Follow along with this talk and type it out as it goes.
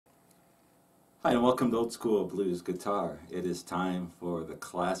Hi, and welcome to Old School Blues Guitar. It is time for the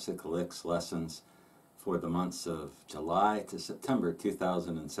classic licks lessons for the months of July to September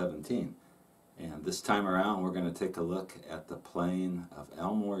 2017. And this time around we're going to take a look at the playing of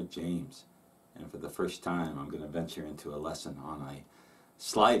Elmore James. And for the first time I'm going to venture into a lesson on a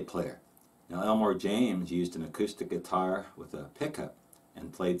slide player. Now, Elmore James used an acoustic guitar with a pickup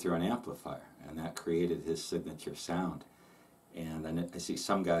and played through an amplifier, and that created his signature sound. And I see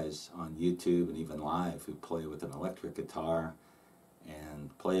some guys on YouTube and even live who play with an electric guitar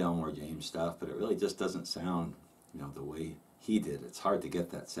and play Elmore James stuff, but it really just doesn't sound, the way he did. It's hard to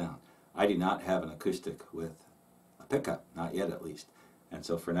get that sound. I do not have an acoustic with a pickup, not yet at least. And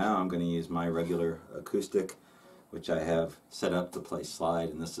so for now I'm going to use my regular acoustic, which I have set up to play slide,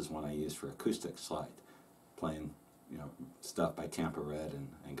 and this is one I use for acoustic slide, playing stuff by Tampa Red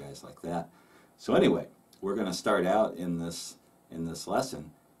and guys like that. So anyway, we're going to start out in this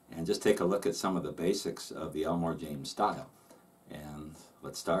lesson and just take a look at some of the basics of the Elmore James style. And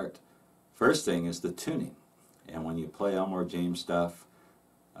let's start. First thing is the tuning. And when you play Elmore James stuff,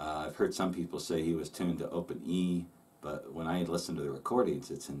 I've heard some people say he was tuned to open E, but when I listen to the recordings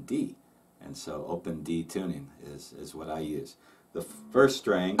it's in D. And so open D tuning is what I use. The first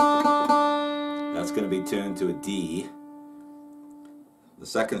string, that's going to be tuned to a D. The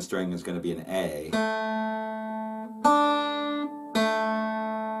second string is going to be an A.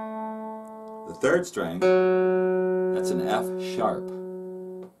 The third string, that's an F sharp.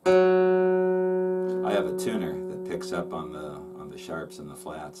 I have a tuner that picks up on the sharps and the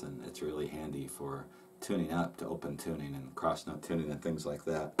flats, and it's really handy for tuning up to open tuning and cross note tuning and things like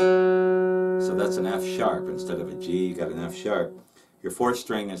that. So that's an F sharp. Instead of a G, you got an F sharp. Your fourth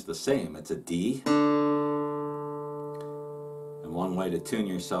string is the same. It's a D. And one way to tune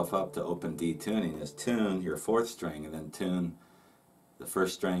yourself up to open D tuning is tune your fourth string and then tune the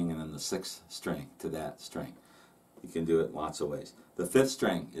first string and then the sixth string to that string. You can do it lots of ways. The fifth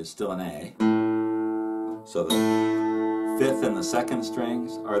string is still an A. So the fifth and the second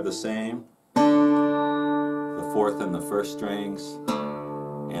strings are the same. The fourth and the first strings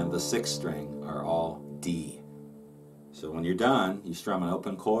and the sixth string are all D. So when you're done, you strum an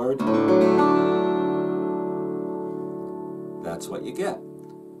open chord. That's what you get.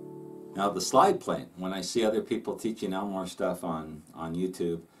 Now the slide playing, when I see other people teaching Elmore stuff on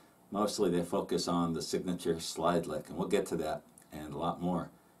YouTube, mostly they focus on the signature slide lick, and we'll get to that and a lot more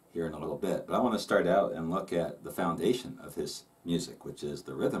here in a little bit. But I want to start out and look at the foundation of his music, which is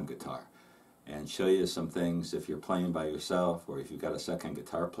the rhythm guitar, and show you some things if you're playing by yourself or if you've got a second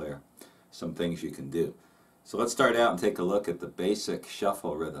guitar player, some things you can do. So let's start out and take a look at the basic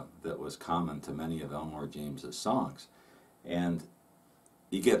shuffle rhythm that was common to many of Elmore James's songs. And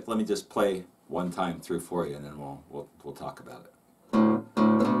let me just play one time through for you, and then we'll talk about it.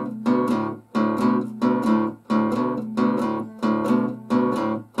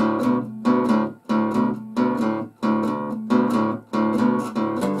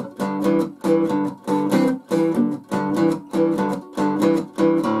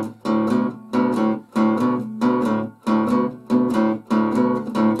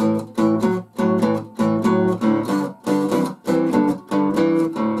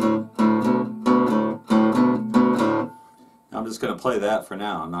 I'm just going to play that for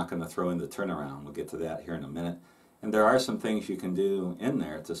now. I'm not going to throw in the turnaround. We'll get to that here in a minute. And there are some things you can do in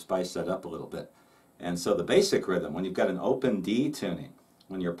there to spice that up a little bit. And so the basic rhythm, when you've got an open D tuning,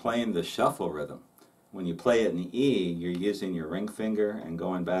 when you're playing the shuffle rhythm, when you play it in E, you're using your ring finger and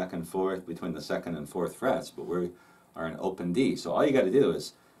going back and forth between the second and fourth frets, but we are in open D. So all you got to do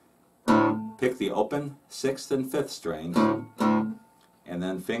is pick the open sixth and fifth strings, and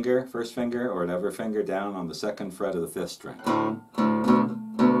then first finger or whatever finger down on the second fret of the fifth string.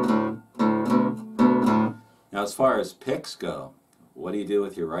 Now as far as picks go, what do you do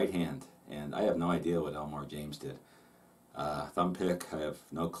with your right hand? And I have no idea what Elmore James did. Thumb pick, I have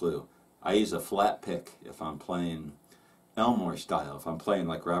no clue. I use a flat pick if I'm playing Elmore style. If I'm playing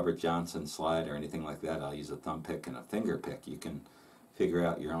like Robert Johnson slide or anything like that, I'll use a thumb pick and a finger pick. You can figure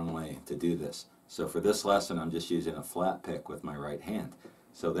out your own way to do this. So for this lesson I'm just using a flat pick with my right hand.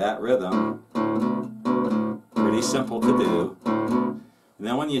 So that rhythm, pretty simple to do. And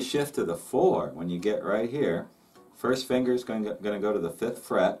then when you shift to the 4, when you get right here, first finger is going to go to the 5th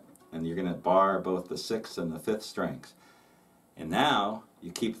fret, and you're going to bar both the 6th and the 5th strings. And now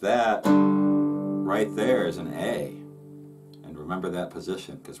you keep that right there as an A. And remember that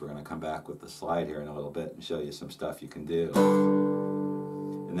position, because we're going to come back with the slide here in a little bit and show you some stuff you can do.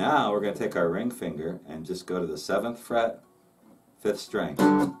 And now we're going to take our ring finger and just go to the 7th fret, 5th string.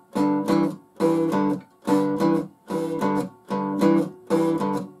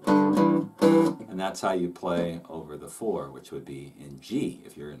 that's how you play over the 4, which would be in G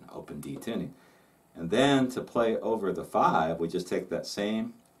if you're in open D tuning. And then to play over the 5, we just take that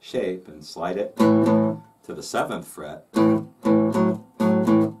same shape and slide it to the 7th fret.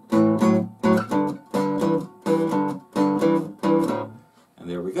 And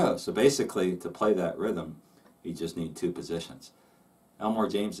there we go. So basically, to play that rhythm, you just need 2 positions. Elmore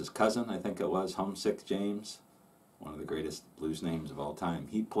James's cousin, I think it was, Homesick James, one of the greatest blues names of all time.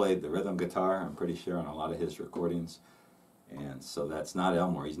 He played the rhythm guitar, I'm pretty sure, on a lot of his recordings. And so that's not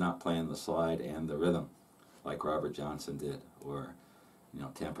Elmore. He's not playing the slide and the rhythm like Robert Johnson did or,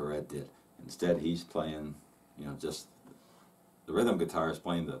 Tampa Red did. Instead, he's playing, just the rhythm guitar is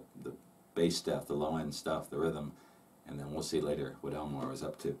playing the bass stuff, the low-end stuff, the rhythm, and then we'll see later what Elmore was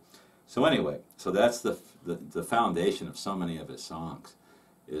up to. So anyway, so that's the foundation of so many of his songs,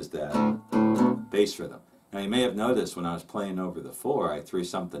 is that bass rhythm. Now you may have noticed when I was playing over the 4, I threw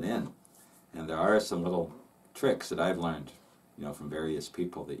something in, and there are some little tricks that I've learned, from various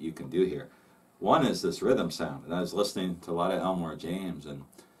people that you can do here. One is this rhythm sound, and I was listening to a lot of Elmore James, and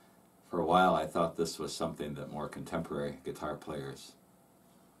for a while I thought this was something that more contemporary guitar players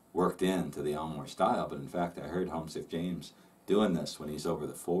worked into the Elmore style, but in fact I heard Homesick James doing this when he's over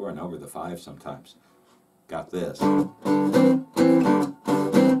the 4 and over the 5 sometimes. Got this. I'm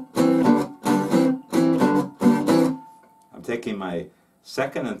taking my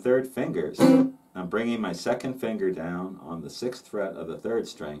 2nd and 3rd fingers. I'm bringing my 2nd finger down on the 6th fret of the 3rd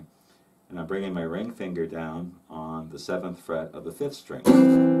string, and I'm bringing my ring finger down on the 7th fret of the 5th string.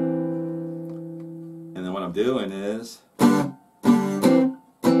 And then what I'm doing is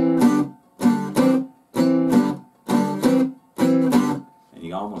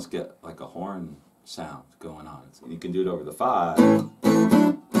you almost get like a horn sound going on. You can do it over the 5.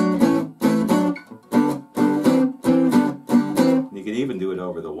 You can even do it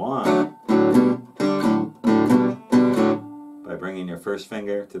over the 1 by bringing your 1st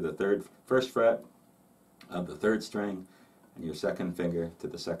finger to the 1st fret of the 3rd string and your 2nd finger to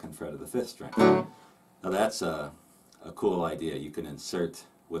the 2nd fret of the 5th string. Now that's a cool idea you can insert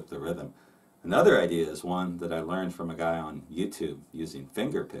with the rhythm. Another idea is one that I learned from a guy on YouTube using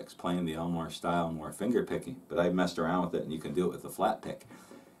finger picks, playing the Elmore style, more finger picking, but I messed around with it and you can do it with the flat pick.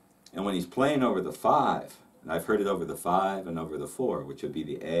 And when he's playing over the 5, and I've heard it over the 5 and over the 4, which would be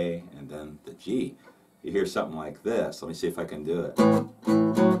the A and then the G, you hear something like this. Let me see if I can do it.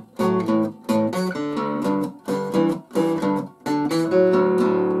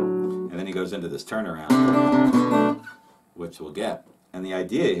 And then he goes into this turnaround, which we'll get. And the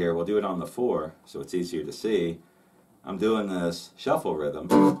idea here, we'll do it on the 4, so it's easier to see. I'm doing this shuffle rhythm.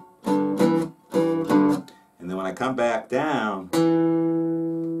 And then when I come back down,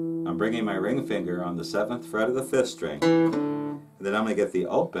 I'm bringing my ring finger on the 7th fret of the 5th string. And then I'm going to get the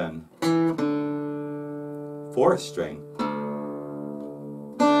open 4th string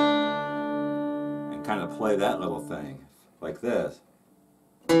and kind of play that little thing like this.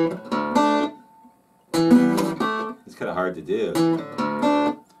 It's kind of hard to do.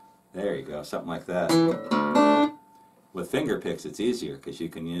 There you go, something like that. With finger picks it's easier because you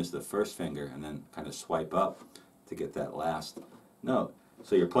can use the 1st finger and then kind of swipe up to get that last note.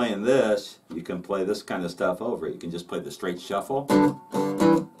 So you're playing this, you can play this kind of stuff over it. You can just play the straight shuffle.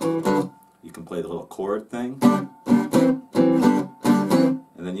 You can play the little chord thing.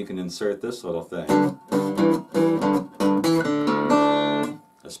 And then you can insert this little thing.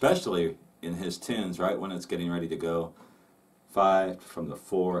 Especially in his tunes, right when it's getting ready to go 5 from the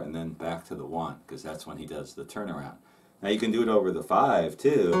 4 and then back to the 1, because that's when he does the turnaround. Now you can do it over the 5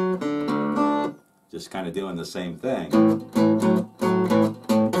 too, just kind of doing the same thing.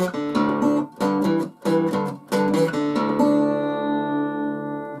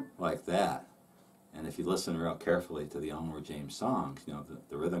 Like that. And if you listen real carefully to the Elmore James songs,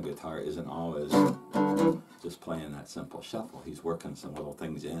 the rhythm guitar isn't always just playing that simple shuffle. He's working some little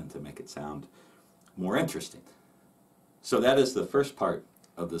things in to make it sound more interesting. So that is the first part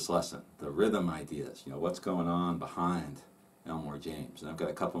of this lesson, the rhythm ideas, what's going on behind Elmore James. And I've got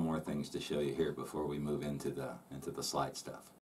a couple more things to show you here before we move into the slide stuff.